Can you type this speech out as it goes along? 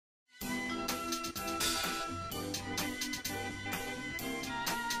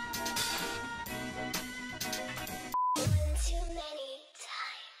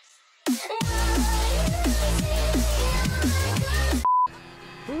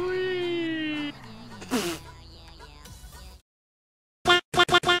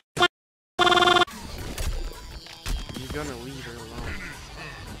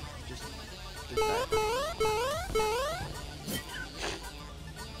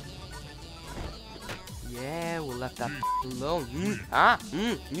left that alone.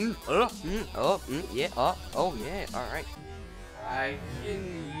 Yeah, oh yeah, alright. I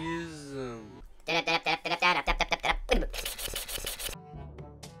can use them.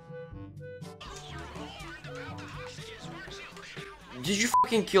 Did you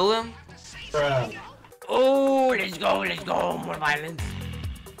fucking kill him? Bruh. Oh, let's go, more violence.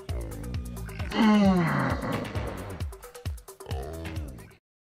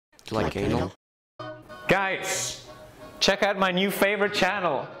 Like anal? Guys, check out my new favorite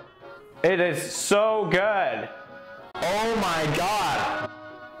channel. It is so good. Oh my god.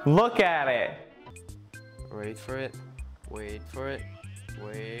 Look at it. Wait for it. Wait for it.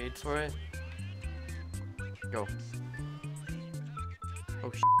 Wait for it. Go.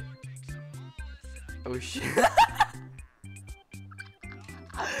 Oh shit. Oh shit.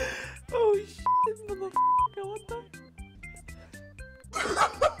 Oh shit, motherfucker, what the?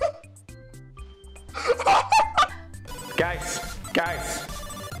 Guys,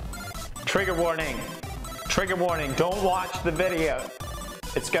 trigger warning, don't watch the video,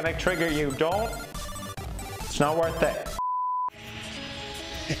 it's gonna trigger you, it's not worth it.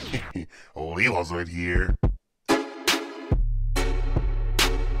 LeeLOzoiD here.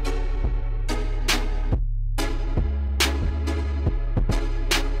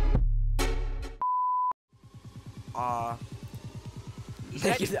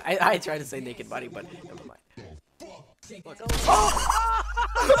 Naked, I tried to say naked body, but never mind. Oh!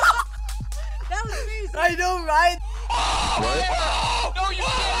 That was amazing! I know, right? What? No, you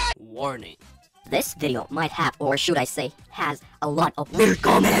didn't! Warning. This video might have, or should I say, has a lot of weird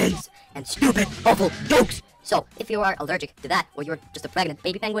comments and stupid, awful jokes. So, if you are allergic to that, or you're just a pregnant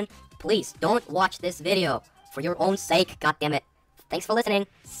baby penguin, please don't watch this video. For your own sake, goddammit. Thanks for listening.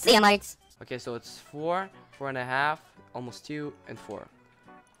 See ya, mates. Okay, so it's 4, 4.5, almost 2, and 4.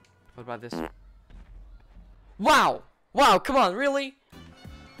 What about this? Wow! Wow, come on, really?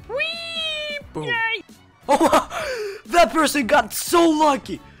 Whee! Boom. Yay! Oh, that person got so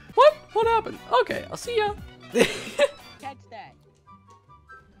lucky! What? What happened? Okay, I'll see ya. Catch that.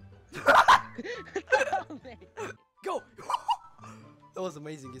 Go! That was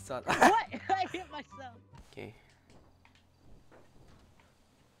amazing, you saw it. What? I hit myself. Okay.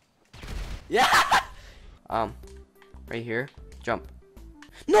 Yeah! Right here. Jump.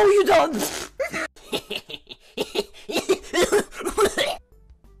 No, you don't!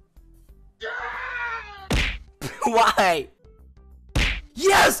 Why?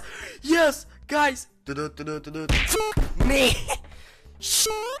 Yes! Yes! Guys! Me!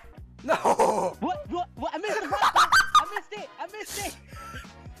 No! What? I missed the button! I missed it!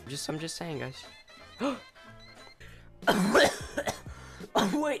 I'm just saying, guys. Oh,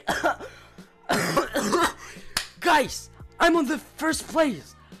 wait! Guys! I'm on the first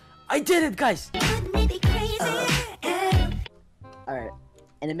place! I did it, guys! Alright.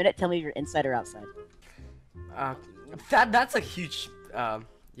 In a minute, tell me if you're inside or outside. That's a huge,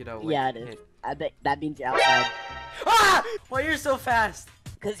 you know, like, Yeah, it is. hit. I bet that means you're outside. Ah! Why you're so fast?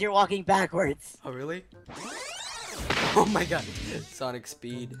 Because you're walking backwards. Oh, really? Oh my god. Sonic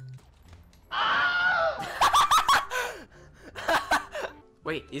speed.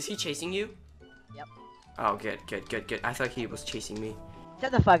 Wait, is he chasing you? Yep. Oh, good. I thought he was chasing me.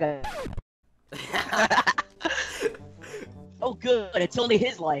 Shut the fuck up. Oh, good. It's only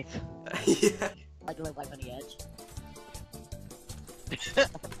his life. Yeah. I like to live life on the edge.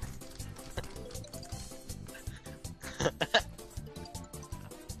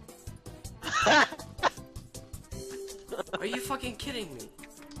 Are you fucking kidding me?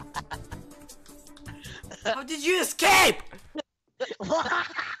 How did you escape?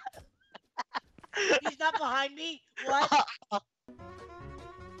 He's not behind me? What?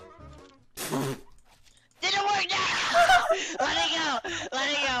 Didn't work now! Let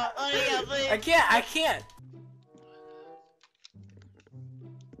it go, please. I can't.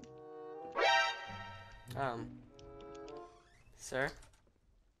 Sir?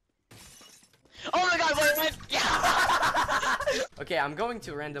 Oh my god, wait. Okay, I'm going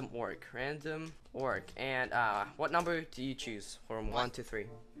to random orc, and what number do you choose from 1 to 3?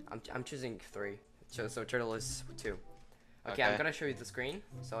 I'm choosing 3, so turtle is 2. Okay, I'm gonna show you the screen,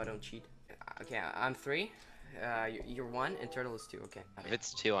 so I don't cheat. Okay, I'm 3, you're 1, and turtle is 2, okay. If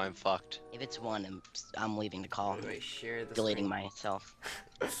it's 2, I'm fucked. If it's 1, I'm leaving the call. Wait, share the Deleting screen. myself.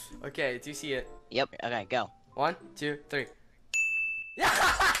 Okay, do you see it? Yep, okay, go. 1, 2, 3.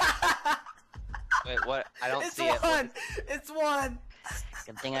 Wait, what? I don't It's see it. 1! It's 1!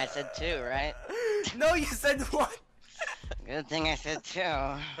 Good thing I said 2, right? No, you said 1! Good thing I said 2.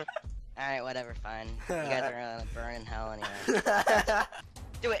 Alright, whatever, fine. You guys are gonna burn in hell anyway.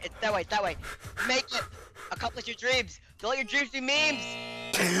 Do it, it's that way. Make it a accomplish your dreams. Don't let your dreams be memes.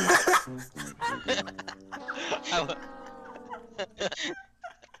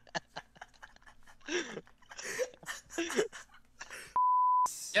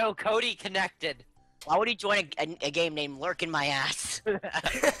 Yo, Cody connected. Why would he join a game named Lurk in My Ass?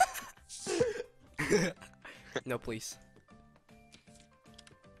 No, please.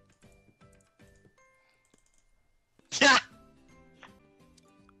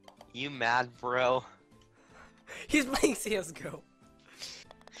 You mad, bro? He's playing CSGO.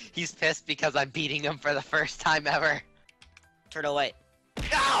 He's pissed because I'm beating him for the first time ever. Turtle, wait.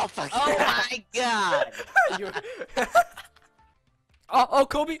 Oh, fuck. Oh my god. Oh,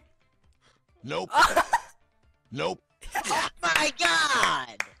 Kobe. Nope. Nope. Oh my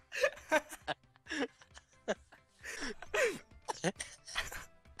god.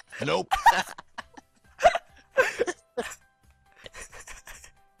 Nope.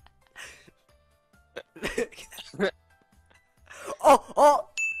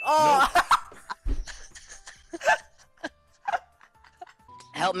 Oh.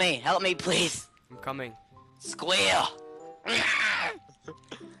 Help me, please. I'm coming. Squeal.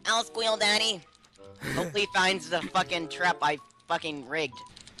 I'll squeal, Daddy. Hopefully he finds the fucking trap I fucking rigged.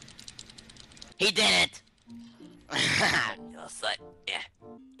 He did it. Yeah.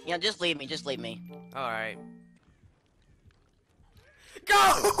 You know, just leave me. Alright. Go!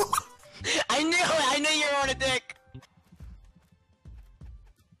 I knew you were on a dick.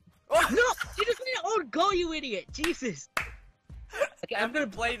 No, you just made an own goal, you idiot. Jesus. Okay, I'm gonna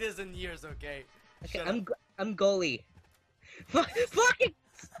play this in years, okay? Okay, Shut up. I'm goalie. Fucking.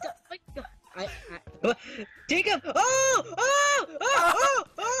 Jacob! Oh,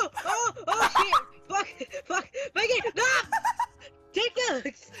 shit! Fuck! Make it! No!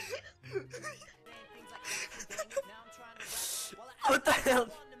 Jacob! What the hell?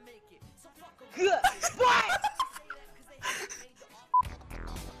 What?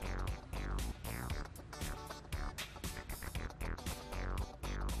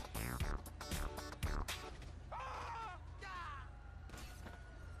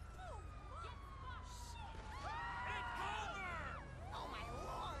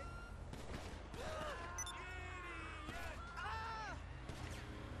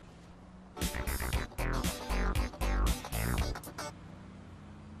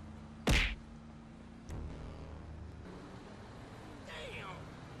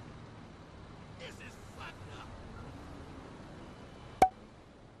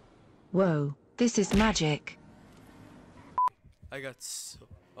 Whoa, this is magic. I got so.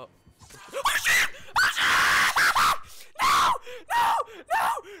 Oh. Oh shit!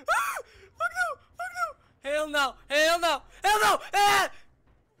 No! Fuck no! Hell no! Ah!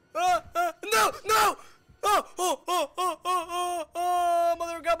 No! Oh,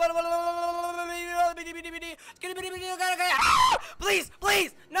 mother of God!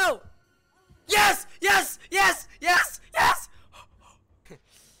 Please, no! Yes!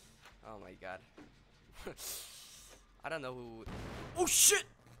 Oh my God. I don't know who. Oh shit!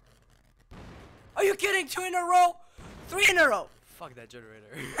 Are you kidding? 2 in a row? 3 in a row? Fuck that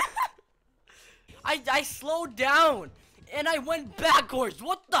generator. I slowed down and I went backwards.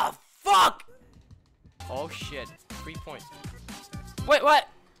 What the fuck? Oh shit. 3 points. Wait, what?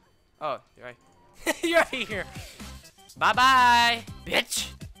 Oh, you're right. You're right here. Bye bye, bitch.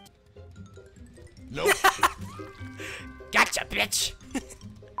 Nope. Gotcha, bitch.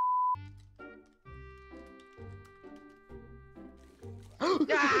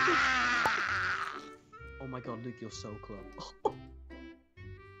 Oh my god, Luke, you're so close.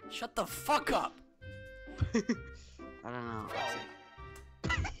 Shut the fuck up. I don't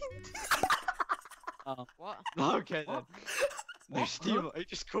know. What? Okay then. No, Steve, he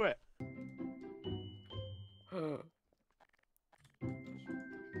just quit.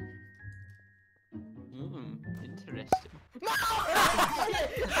 Interesting.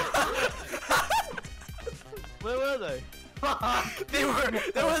 Where were they? they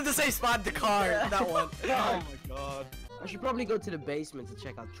were in the same spot in the car. That one. Oh my god. I should probably go to the basement to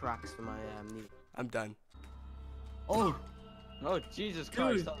check out tracks for my knee. I'm done. Oh. Oh Jesus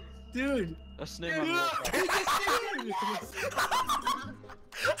Christ. Dude! That's snowman.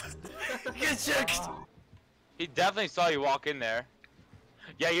 Get checked. He definitely saw you walk in there.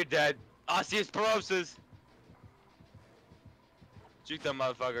 Yeah, you're dead. Osteoporosis. Juke that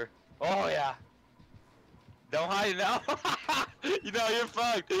motherfucker. Oh yeah. Don't hide now. You know you're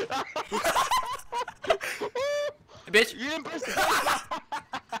fucked. Bitch. You didn't press the button.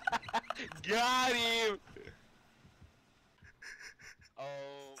 Got him.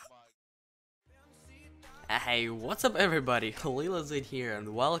 Oh my. Hey, what's up everybody? LeeLOzoiD here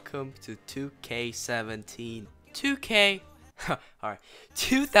and welcome to 2K17.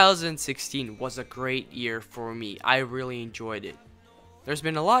 2016 was a great year for me. I really enjoyed it. There's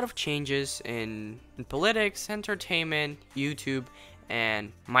been a lot of changes in politics, entertainment, YouTube,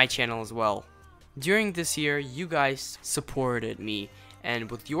 and my channel as well. During this year, you guys supported me, and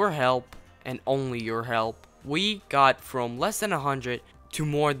with your help, and only your help, we got from less than 100 to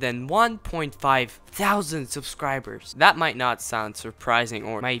more than 1.5 thousand subscribers. That might not sound surprising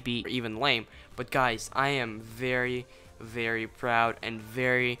or might be even lame, but guys, I am very proud and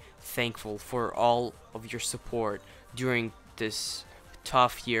very thankful for all of your support during this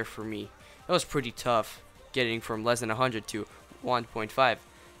tough year for me. It was pretty tough. Getting from less than 100 to 1.5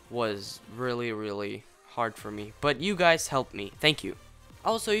 was really hard for me, but you guys helped me. Thank you.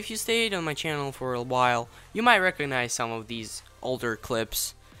 Also, if you stayed on my channel for a while, you might recognize some of these older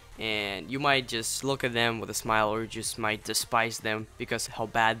clips, and you might just look at them with a smile, or just might despise them because how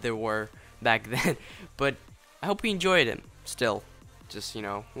bad they were back then. But I hope you enjoyed them still. Just, you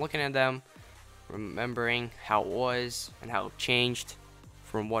know, looking at them, remembering how it was and how it changed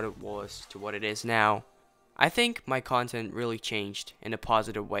from what it was to what it is now. I think my content really changed in a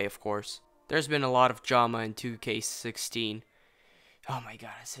positive way, of course. There's been a lot of drama in 2K16. Oh my god,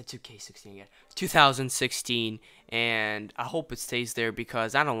 I said 2K16 again. 2016, and I hope it stays there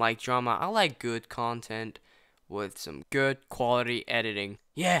because I don't like drama. I like good content with some good quality editing.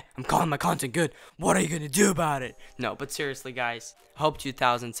 Yeah, I'm calling my content good. What are you gonna do about it? No, but seriously, guys, I hope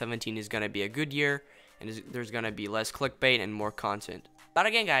 2017 is gonna be a good year, and there's gonna be less clickbait and more content. But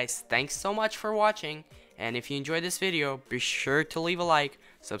again, guys, thanks so much for watching, and if you enjoyed this video, be sure to leave a like,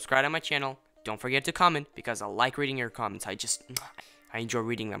 subscribe to my channel. Don't forget to comment because I like reading your comments. I enjoy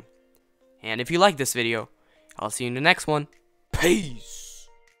reading them. And if you like this video, I'll see you in the next one. Peace!